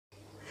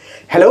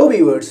Hello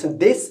viewers,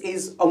 this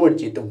is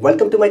Amarjit.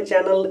 Welcome to my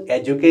channel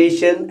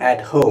Education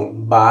at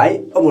Home by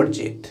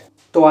Amarjit.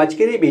 তো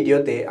আজকের এই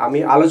ভিডিওতে আমি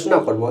আলোচনা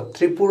করব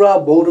Tripura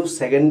board of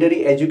secondary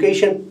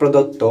education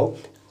প্রদত্ত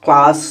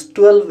ক্লাস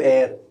 12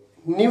 এর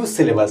নিউ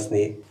সিলেবাস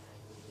নিয়ে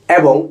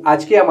এবং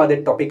আজকে আমাদের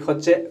টপিক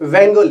হচ্ছে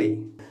বেঙ্গলি।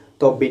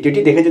 তো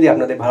ভিডিওটি দেখে যদি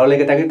আপনাদের ভালো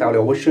লেগে থাকে তাহলে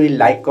অবশ্যই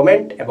লাইক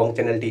কমেন্ট এবং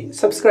চ্যানেলটি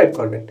সাবস্ক্রাইব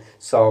করবেন।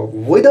 So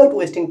without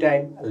wasting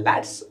time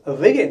let's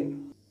begin.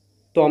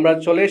 তো আমরা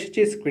চলে এসেছি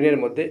স্ক্রিনের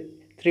মধ্যে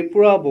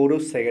Tripura board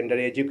of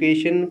secondary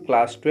education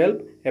class 12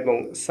 এবং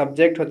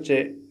সাবজেক্ট হচ্ছে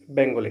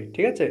বেঙ্গলি,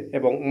 ঠিক আছে,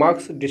 এবং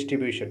মার্কস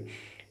ডিস্ট্রিবিউশন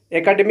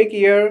একাডেমিক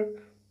ইয়ার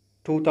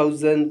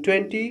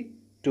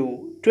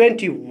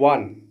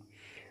 2020-21।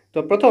 তো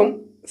প্রথম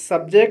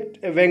সাবজেক্ট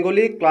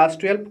বেঙ্গলি ক্লাস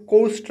 12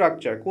 কোর্স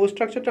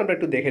স্ট্রাকচারটা আমরা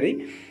একটু দেখে নিই।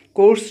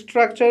 কোর্স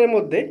স্ট্রাকচারের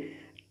মধ্যে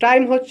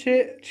টাইম হচ্ছে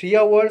 3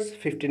 hours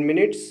 15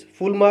 minutes,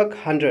 ফুল মার্ক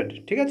 100,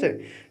 ঠিক আছে।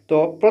 তো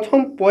প্রথম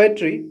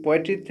পোয়েট্রি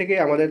থেকে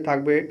আমাদের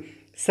থাকবে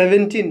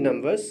 17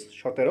 নাম্বারস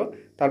 17,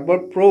 তারপর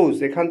প্রোজ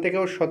এখান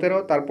থেকেও 17,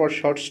 তারপর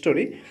শর্ট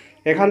স্টোরি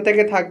এখান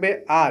থেকে থাকবে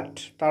 8,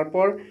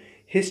 তারপর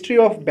হিস্ট্রি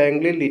অফ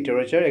বেঙ্গলি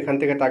লিটারেচার এখান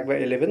থেকে থাকবে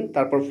 11,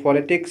 তারপর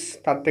ফনেটিক্স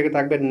তার থেকে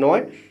থাকবে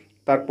 9,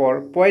 তারপর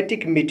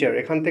পোয়েটিক মিটার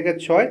এখান থেকে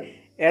 6,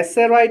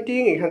 এসে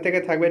রাইটিং এখান থেকে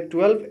থাকবে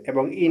 12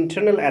 এবং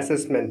ইন্টারনাল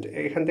অ্যাসেসমেন্ট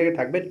এখান থেকে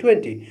থাকবে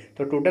 20।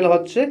 তো টোটাল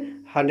হচ্ছে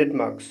 100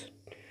 মার্কস।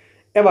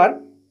 এবার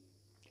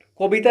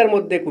কবিতার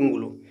মধ্যে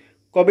কোনগুলো?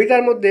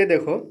 কবিতার মধ্যে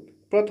দেখো,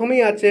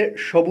 প্রথমেই আছে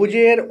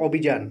সবুজের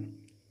অভিযান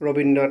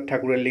রবীন্দ্রনাথ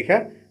ঠাকুরের লেখা,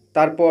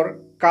 তারপর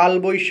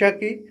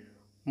কালবৈশাখী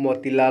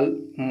মতিলাল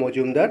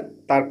মজুমদার,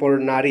 তারপর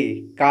নারী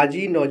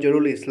কাজী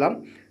নজরুল ইসলাম,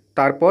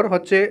 তারপর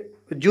হচ্ছে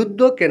যুদ্ধ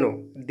কেন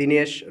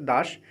দীনেশ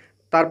দাস,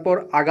 তারপর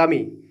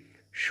আগামী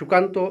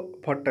সুকান্ত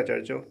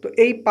ভট্টাচার্য। তো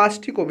এই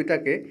 5টি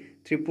কবিতাকে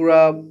ত্রিপুরা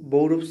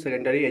বোর্ড অফ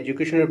সেকেন্ডারি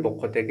এডুকেশনের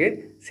পক্ষ থেকে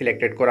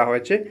সিলেক্টেড করা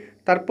হয়েছে।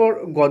 তারপর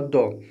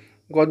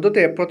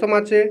গদ্যতে প্রথম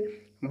আছে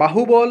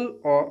বাহুবল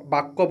ও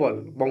বাক্যবল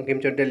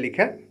বঙ্কিমচন্দ্রের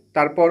লেখা,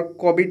 তারপর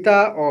কবিতা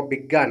ও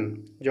বিজ্ঞান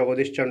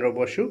জগদীশচন্দ্র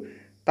বসু,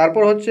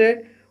 তারপর হচ্ছে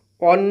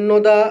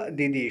অন্নদা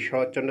দিদি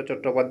শরৎচন্দ্র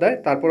চট্টোপাধ্যায়,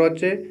 তারপর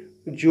হচ্ছে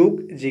যুগ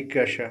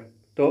জিজ্ঞাসা।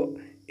 তো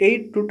এই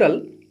টোটাল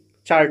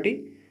 4টি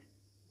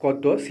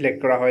গদ্য সিলেক্ট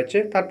করা হয়েছে।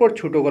 তারপর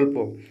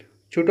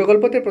ছোট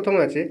গল্পতে প্রথমে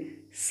আছে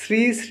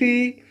শ্রী শ্রী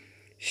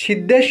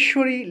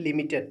সিদ্ধেশ্বরী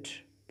লিমিটেড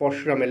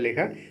পরশুরামের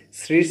লেখা,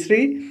 শ্রী শ্রী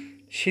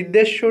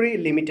সিদ্ধেশ্বরী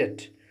লিমিটেড,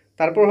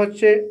 তারপর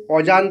হচ্ছে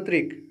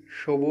অযান্ত্রিক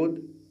সবুজ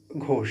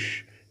ঘোষ,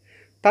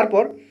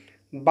 তারপর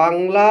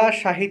বাংলা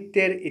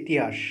সাহিত্যের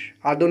ইতিহাস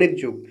আধুনিক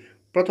যুগ,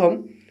 প্রথম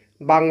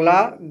বাংলা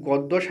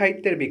গদ্য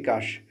সাহিত্যের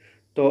বিকাশ।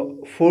 তো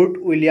ফোর্ট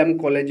উইলিয়াম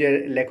কলেজের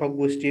লেখক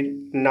গোষ্ঠীর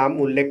নাম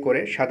উল্লেখ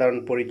করে সাধারণ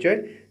পরিচয়,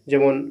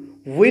 যেমন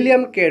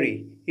উইলিয়াম ক্যারি,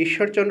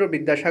 ঈশ্বরচন্দ্র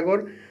বিদ্যাসাগর,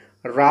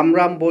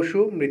 রামরাম বসু,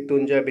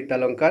 মৃত্যুঞ্জয়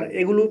বিদ্যালঙ্কার।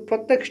 এগুলো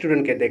প্রত্যেক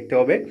স্টুডেন্টকে দেখতে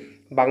হবে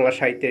বাংলা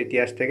সাহিত্যের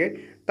ইতিহাস থেকে।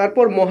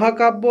 তারপর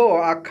মহাকাব্য ও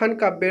আখ্যান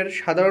কাব্যের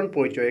সাধারণ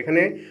পরিচয়,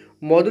 এখানে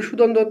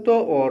মধুসূদন দত্ত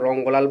ও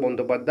রঙ্গলাল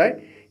বন্দ্যোপাধ্যায়।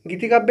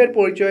 গীতিকাব্যের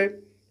পরিচয়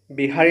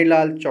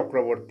বিহারীলাল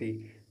চক্রবর্তী।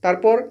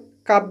 তারপর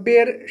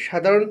কাব্যের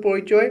সাধারণ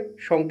পরিচয়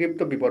সংক্ষিপ্ত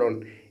বিবরণ,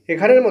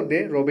 এখানের মধ্যে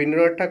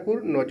রবীন্দ্রনাথ ঠাকুর,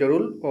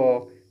 নজরুল ও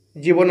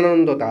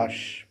জীবনানন্দ দাশ।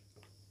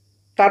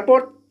 তারপর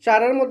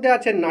 4-এর মধ্যে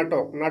আছে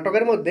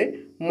নাটকের মধ্যে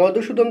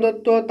মধুসূদন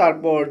দত্ত,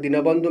 তারপর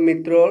দীনবন্ধু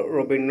মিত্র,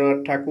 রবীন্দ্রনাথ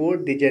ঠাকুর,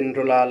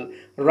 দ্বিজেন্দ্রলাল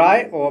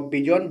রায় ও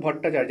বিজন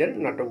ভট্টাচার্যের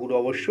নাটকগুলো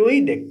অবশ্যই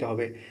দেখতে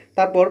হবে।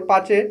 তারপর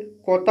 5-এ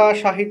কথা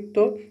সাহিত্য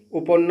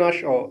উপন্যাস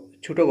ও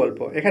ছোট গল্প,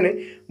 এখানে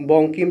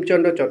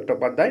বঙ্কিমচন্দ্র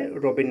চট্টোপাধ্যায়,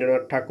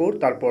 রবীন্দ্রনাথ ঠাকুর,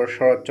 তারপর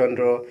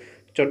শরৎচন্দ্র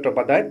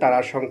চট্টোপাধ্যায়,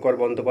 তারাশঙ্কর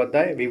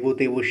বন্দ্যোপাধ্যায়,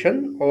 বিভূতিভূষণ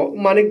ও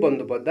মানিক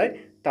বন্দ্যোপাধ্যায়,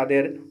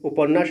 তাদের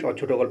উপন্যাস ও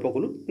ছোট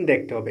গল্পগুলো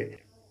দেখতে হবে।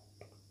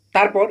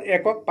 তারপর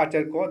একক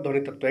 5-এর ক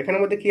ধ্বনিতত্ত্ব,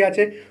 এখানের মধ্যে কি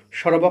আছে?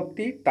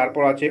 স্বরভক্তি,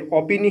 তারপর আছে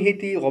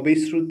অপিনিহিতি,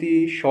 অবিশ্রুতি,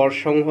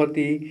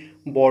 স্বরসংহতি,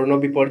 বর্ণ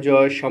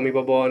বিপর্যয়,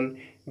 সমীভবন,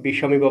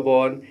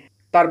 বিষমীভবন,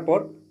 তারপর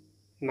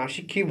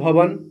নাসিক্ষী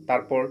ভবন,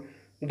 তারপর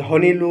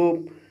ধ্বনিলুপ,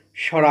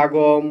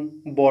 স্বরাগম,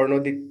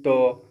 বর্ণদিত্য,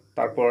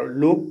 তারপর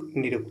লুক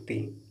নিরুক্তি,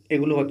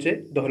 এগুলো হচ্ছে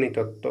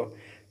ধ্বনিতত্ত্ব।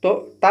 তো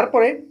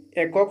তারপরে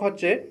একক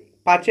হচ্ছে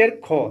 5-এর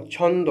খ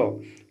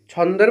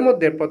ছন্দের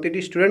মধ্যে প্রতিটি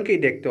স্টুডেন্টকেই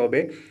দেখতে হবে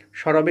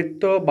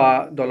স্বরবৃত্ত বা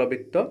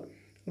দলবৃত্ত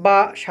বা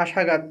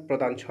শাসাঘাত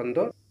প্রধান ছন্দ।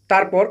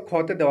 তারপর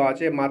খতে দেওয়া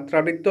আছে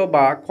মাত্রাবৃত্ত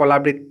বা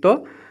কলাবৃত্ত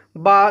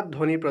বা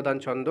ধ্বনি প্রধান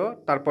ছন্দ।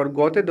 তারপর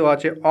গতে দেওয়া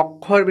আছে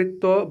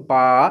অক্ষরবৃত্ত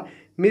বা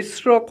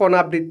মিশ্র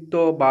কণাবৃত্ত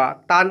বা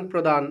তান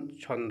প্রধান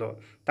ছন্দ।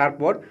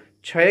 তারপর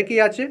 6-এ কি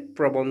আছে?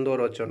 প্রবন্ধ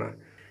রচনা।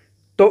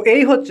 তো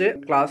এই হচ্ছে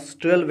ক্লাস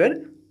 12-এর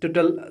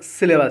টোটাল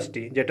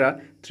সিলেবাসটি, যেটা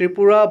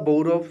ত্রিপুরা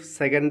বোর্ড অফ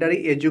সেকেন্ডারি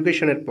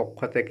এডুকেশনের পক্ষ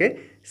থেকে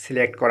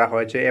সিলেক্ট করা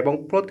হয়েছে এবং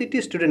প্রতিটি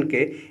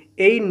স্টুডেন্টকে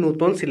এই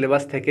নতুন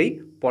সিলেবাস থেকেই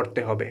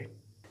পড়তে হবে।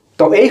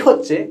 তো এই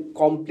হচ্ছে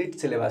কমপ্লিট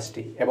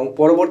সিলেবাসটি এবং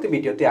পরবর্তী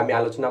ভিডিওতে আমি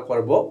আলোচনা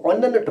করব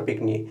অন্যান্য টপিক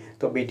নিয়ে।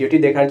 তো ভিডিওটি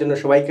দেখার জন্য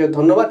সবাইকে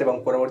ধন্যবাদ এবং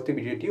পরবর্তী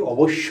ভিডিওটি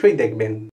অবশ্যই দেখবেন।